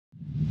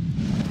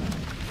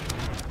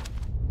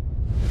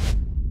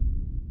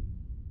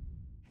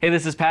Hey,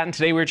 this is Pat, and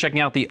today we're checking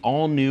out the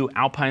all-new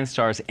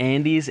Alpinestars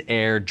Andes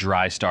Air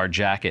Drystar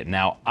Jacket.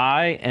 Now,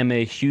 I am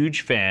a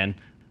huge fan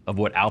of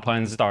what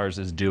Alpinestars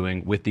is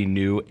doing with the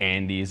new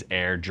Andes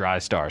Air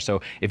Drystar. So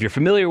if you're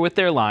familiar with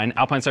their line,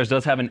 Alpinestars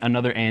does have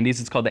another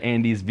Andes. It's called the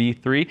Andes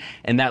V3,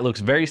 and that looks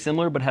very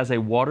similar, but has a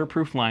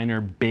waterproof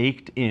liner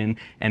baked in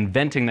and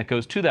venting that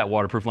goes to that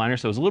waterproof liner.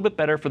 So it's a little bit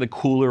better for the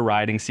cooler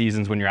riding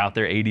seasons when you're out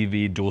there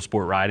ADV, dual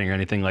sport riding or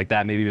anything like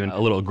that, maybe even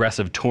a little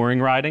aggressive touring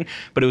riding.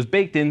 But it was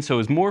baked in, so it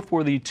was more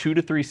for the 2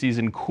 to 3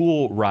 season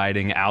cool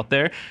riding out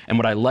there. And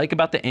what I like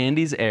about the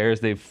Andes Air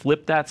is they've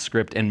flipped that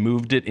script and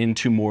moved it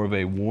into more of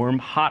a warm,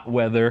 hot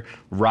weather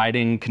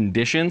riding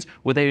conditions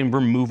with a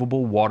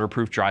removable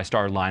waterproof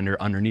Drystar liner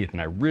underneath.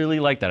 And I really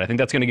like that. I think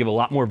that's going to give a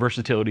lot more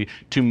versatility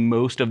to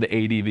most of the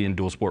ADV and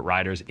dual sport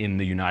riders in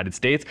the United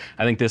States.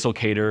 I think this will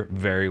cater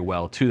very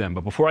well to them.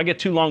 But before I get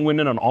too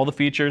long-winded on all the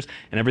features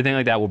and everything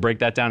like that, we'll break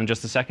that down in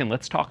just a second.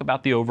 Let's talk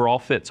about the overall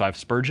fit. So I have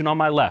Spurgeon on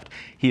my left.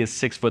 He is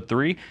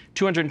 6'3",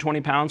 220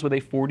 pounds with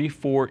a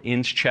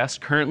 44-inch chest,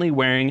 currently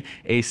wearing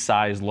a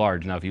size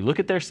large. Now, if you look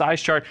at their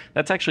size chart,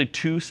 that's actually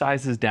 2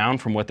 sizes down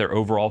from what their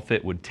overall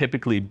fit would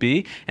typically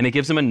be, and it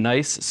gives them a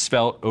nice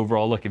svelte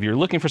overall look. If you're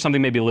looking for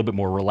something maybe a little bit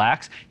more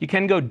relaxed, you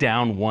can go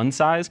down 1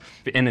 size,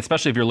 and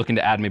especially if you're looking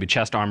to add maybe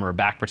chest armor or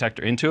back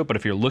protector into it. But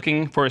if you're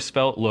looking for a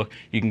svelte look,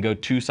 you can go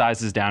 2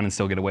 sizes down and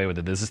still get away with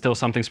it. This is still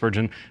something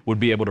Spurgeon would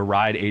be able to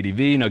ride ADV,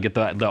 you know, get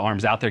the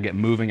arms out there, get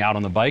moving out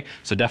on the bike.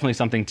 So definitely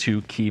something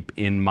to keep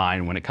in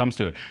mind when it comes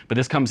to it. But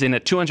this comes in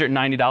at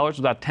 $290,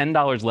 about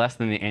 $10 less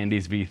than the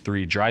Andes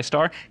V3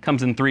 Drystar.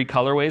 Comes in 3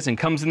 colorways and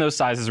comes in those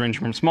sizes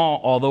ranging from small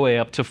all the way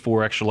up to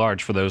 4 extra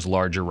large for those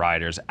larger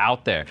riders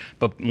out there.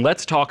 But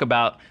let's talk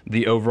about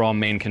the overall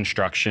main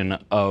construction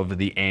of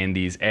the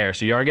Andes Air.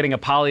 So you are getting a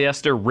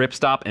polyester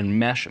ripstop and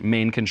mesh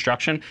main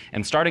construction,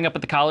 and starting up at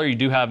the collar, you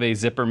do have a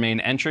zipper main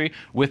entry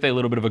with a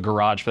little bit of a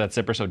garage for that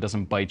zipper so it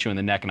doesn't bite you in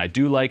the neck. And I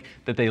do like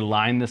that they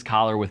line this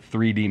collar with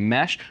 3D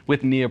mesh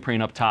with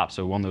neoprene up top.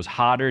 So on those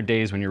hotter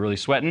days when you're really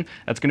sweating,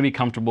 that's going to be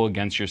comfortable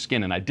against your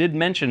skin. And I did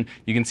mention,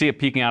 you can see it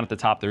peeking out at the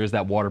top, there is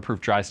that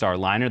waterproof Drystar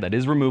liner that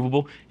is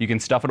removable. You can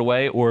stuff it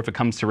away, or if it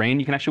comes to rain,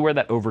 you can actually wear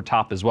that over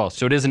top as well.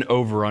 So it is an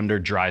over-under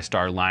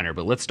Drystar liner.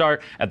 But let's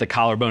start at the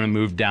collarbone and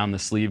move down the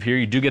sleeve here.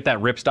 You do get that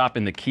ripstop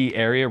in the key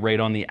area right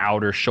on the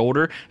outer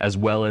shoulder, as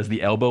well as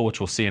the elbow, which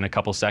we'll see in a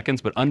couple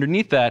seconds. But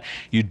underneath that,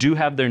 you do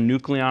have their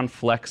Nucleon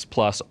Flex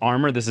Plus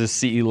armor. This is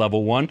CE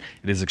level 1.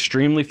 It is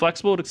extremely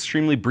flexible, it's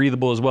extremely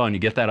breathable as well, and you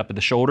get that up at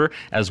the shoulder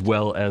as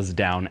well as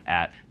down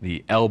at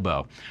the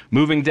elbow.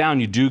 Moving down,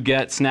 you do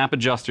get snap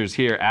adjusters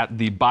here at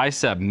the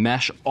bicep,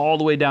 mesh all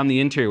the way down the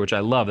interior, which I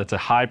love. That's a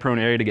high prone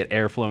area to get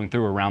air flowing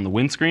through around the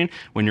windscreen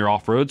when you're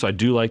off-road, so I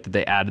do like that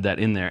they added that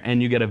in there.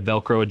 And you get a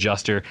Velcro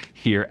adjuster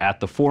here at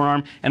the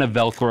forearm and a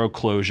Velcro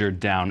closure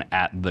down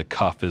at the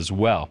cuff as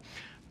well.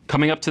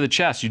 Coming up to the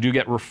chest, you do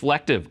get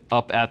reflective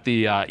up at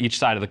the each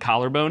side of the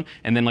collarbone,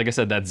 and then, like I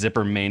said, that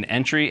zipper main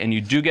entry, and you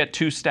do get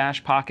 2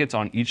 stash pockets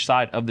on each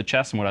side of the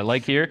chest. And what I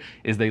like here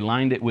is they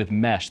lined it with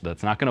mesh.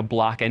 That's not going to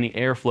block any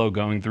airflow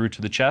going through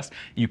to the chest.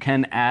 You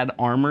can add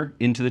armor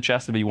into the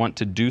chest if you want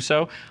to do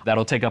so.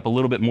 That'll take up a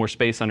little bit more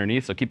space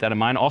underneath, so keep that in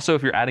mind. Also,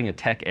 if you're adding a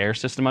Tech Air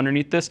system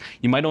underneath this,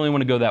 you might only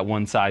want to go that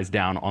 1 size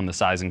down on the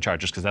sizing chart,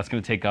 just because that's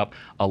going to take up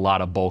a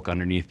lot of bulk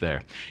underneath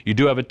there. You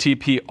do have a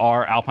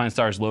TPR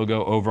Alpinestars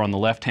logo over on the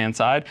left-hand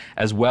side,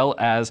 as well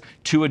as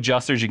 2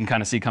 adjusters you can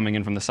kind of see coming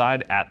in from the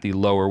side at the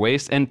lower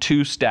waist, and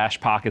 2 stash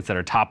pockets that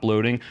are top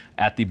loading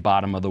at the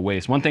bottom of the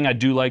waist. One thing I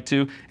do like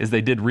too is they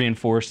did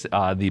reinforce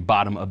the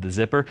bottom of the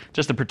zipper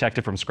just to protect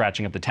it from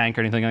scratching up the tank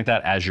or anything like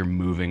that as you're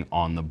moving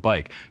on the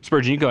bike.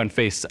 Spurgeon, you go ahead and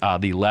face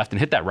the left and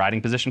hit that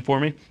riding position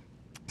for me.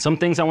 Some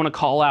things I want to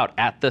call out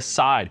at the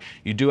side.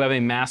 You do have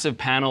a massive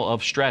panel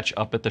of stretch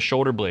up at the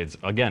shoulder blades.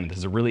 Again, this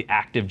is a really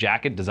active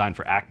jacket designed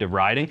for active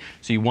riding,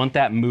 so you want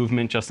that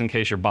movement just in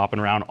case you're bopping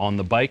around on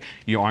the bike.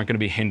 You aren't going to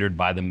be hindered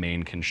by the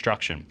main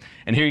construction.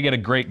 And here you get a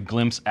great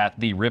glimpse at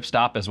the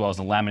ripstop as well as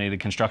the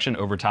laminated construction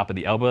over top of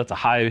the elbow. It's a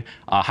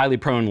highly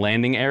prone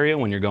landing area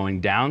when you're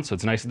going down, so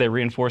it's nice that they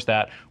reinforce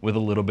that with a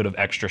little bit of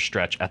extra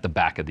stretch at the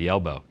back of the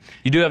elbow.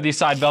 You do have these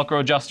side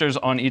Velcro adjusters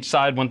on each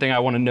side. One thing I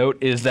want to note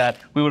is that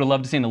we would have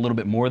loved to see a little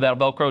bit more of that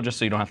Velcro, just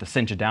so you don't have to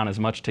cinch it down as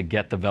much to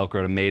get the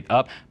Velcro to mate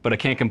up, but I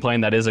can't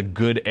complain. That is a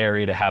good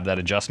area to have that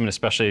adjustment,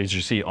 especially as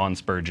you see on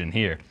Spurgeon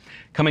here.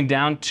 Coming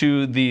down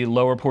to the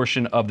lower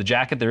portion of the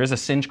jacket, there is a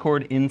cinch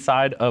cord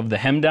inside of the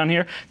hem down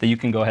here that you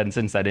can go ahead and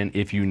cinch that in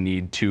if you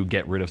need to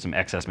get rid of some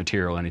excess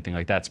material, anything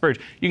like that. Spurge,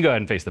 you can go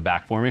ahead and face the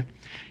back for me.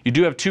 You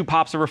do have 2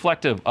 pops of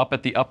reflective up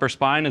at the upper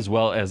spine, as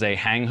well as a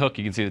hang hook.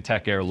 You can see the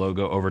Tech Air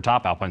logo over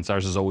top.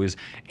 Alpinestars is always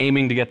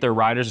aiming to get their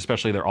riders,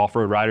 especially their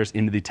off-road riders,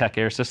 into the Tech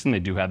Air system. They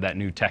do have that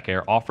new new Tech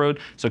Air Off-Road.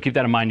 So keep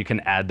that in mind. You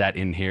can add that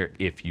in here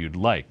if you'd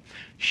like.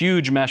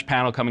 Huge mesh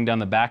panel coming down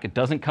the back. It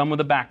doesn't come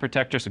with a back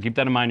protector, so keep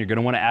that in mind. You're going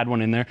to want to add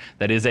one in there.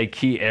 That is a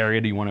key area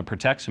that you want to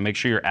protect, so make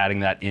sure you're adding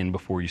that in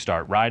before you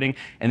start riding.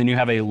 And then you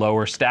have a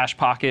lower stash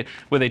pocket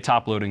with a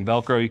top-loading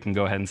Velcro. You can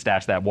go ahead and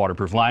stash that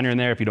waterproof liner in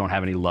there if you don't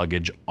have any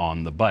luggage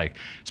on the bike.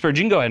 Spurge,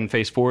 you can go ahead and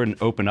face forward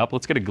and open up.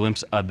 Let's get a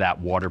glimpse of that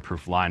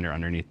waterproof liner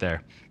underneath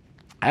there.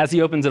 As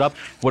he opens it up,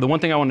 the one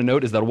thing I want to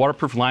note is that a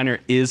waterproof liner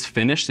is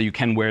finished, so you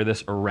can wear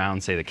this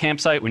around, say, the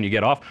campsite when you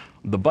get off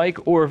the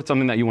bike, or if it's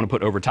something that you want to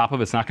put over top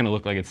of, it's not going to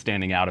look like it's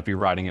standing out if you're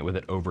riding it with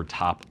it over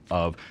top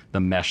of the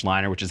mesh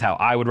liner, which is how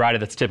I would ride it.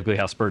 That's typically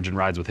how Spurgeon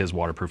rides with his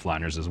waterproof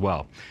liners as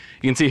well.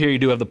 You can see here you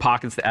do have the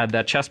pockets to add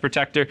that chest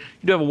protector.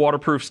 You do have a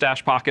waterproof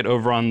stash pocket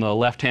over on the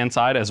left-hand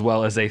side, as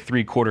well as a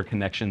 3/4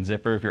 connection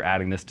zipper. If you're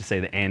adding this to, say,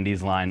 the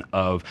Andes line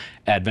of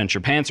Adventure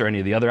pants or any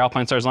of the other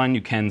Alpinestars line,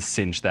 you can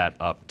cinch that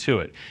up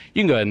to it.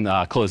 You can go ahead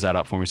and close that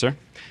up for me, sir.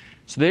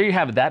 So there you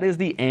have it. That is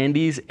the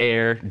Andes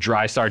Air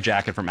Drystar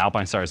Jacket from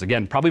Alpinestars.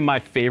 Again, probably my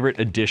favorite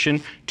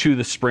addition to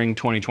the spring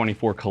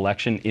 2024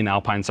 collection in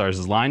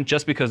Alpinestars' line,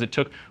 just because it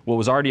took what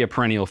was already a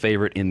perennial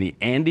favorite in the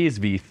Andes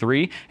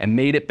V3 and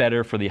made it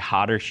better for the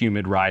hotter,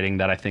 humid riding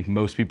that I think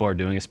most people are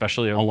doing,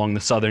 especially along the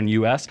southern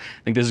US.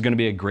 I think this is going to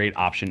be a great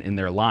option in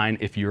their line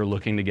if you're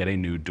looking to get a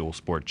new dual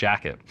sport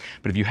jacket.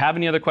 But if you have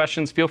any other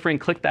questions, feel free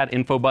and click that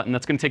info button.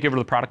 That's going to take you over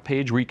to the product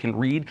page where you can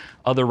read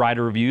other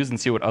rider reviews and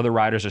see what other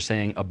riders are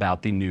saying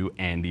about the new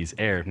Andes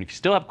Air. And if you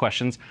still have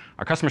questions,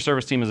 our customer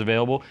service team is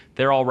available.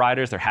 They're all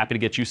riders. They're happy to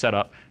get you set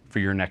up for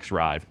your next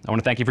ride. I want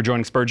to thank you for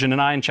joining Spurgeon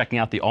and I and checking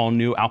out the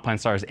all-new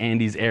Alpinestars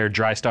Andes Air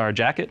Drystar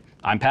Jacket.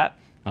 I'm Pat.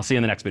 I'll see you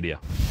in the next video.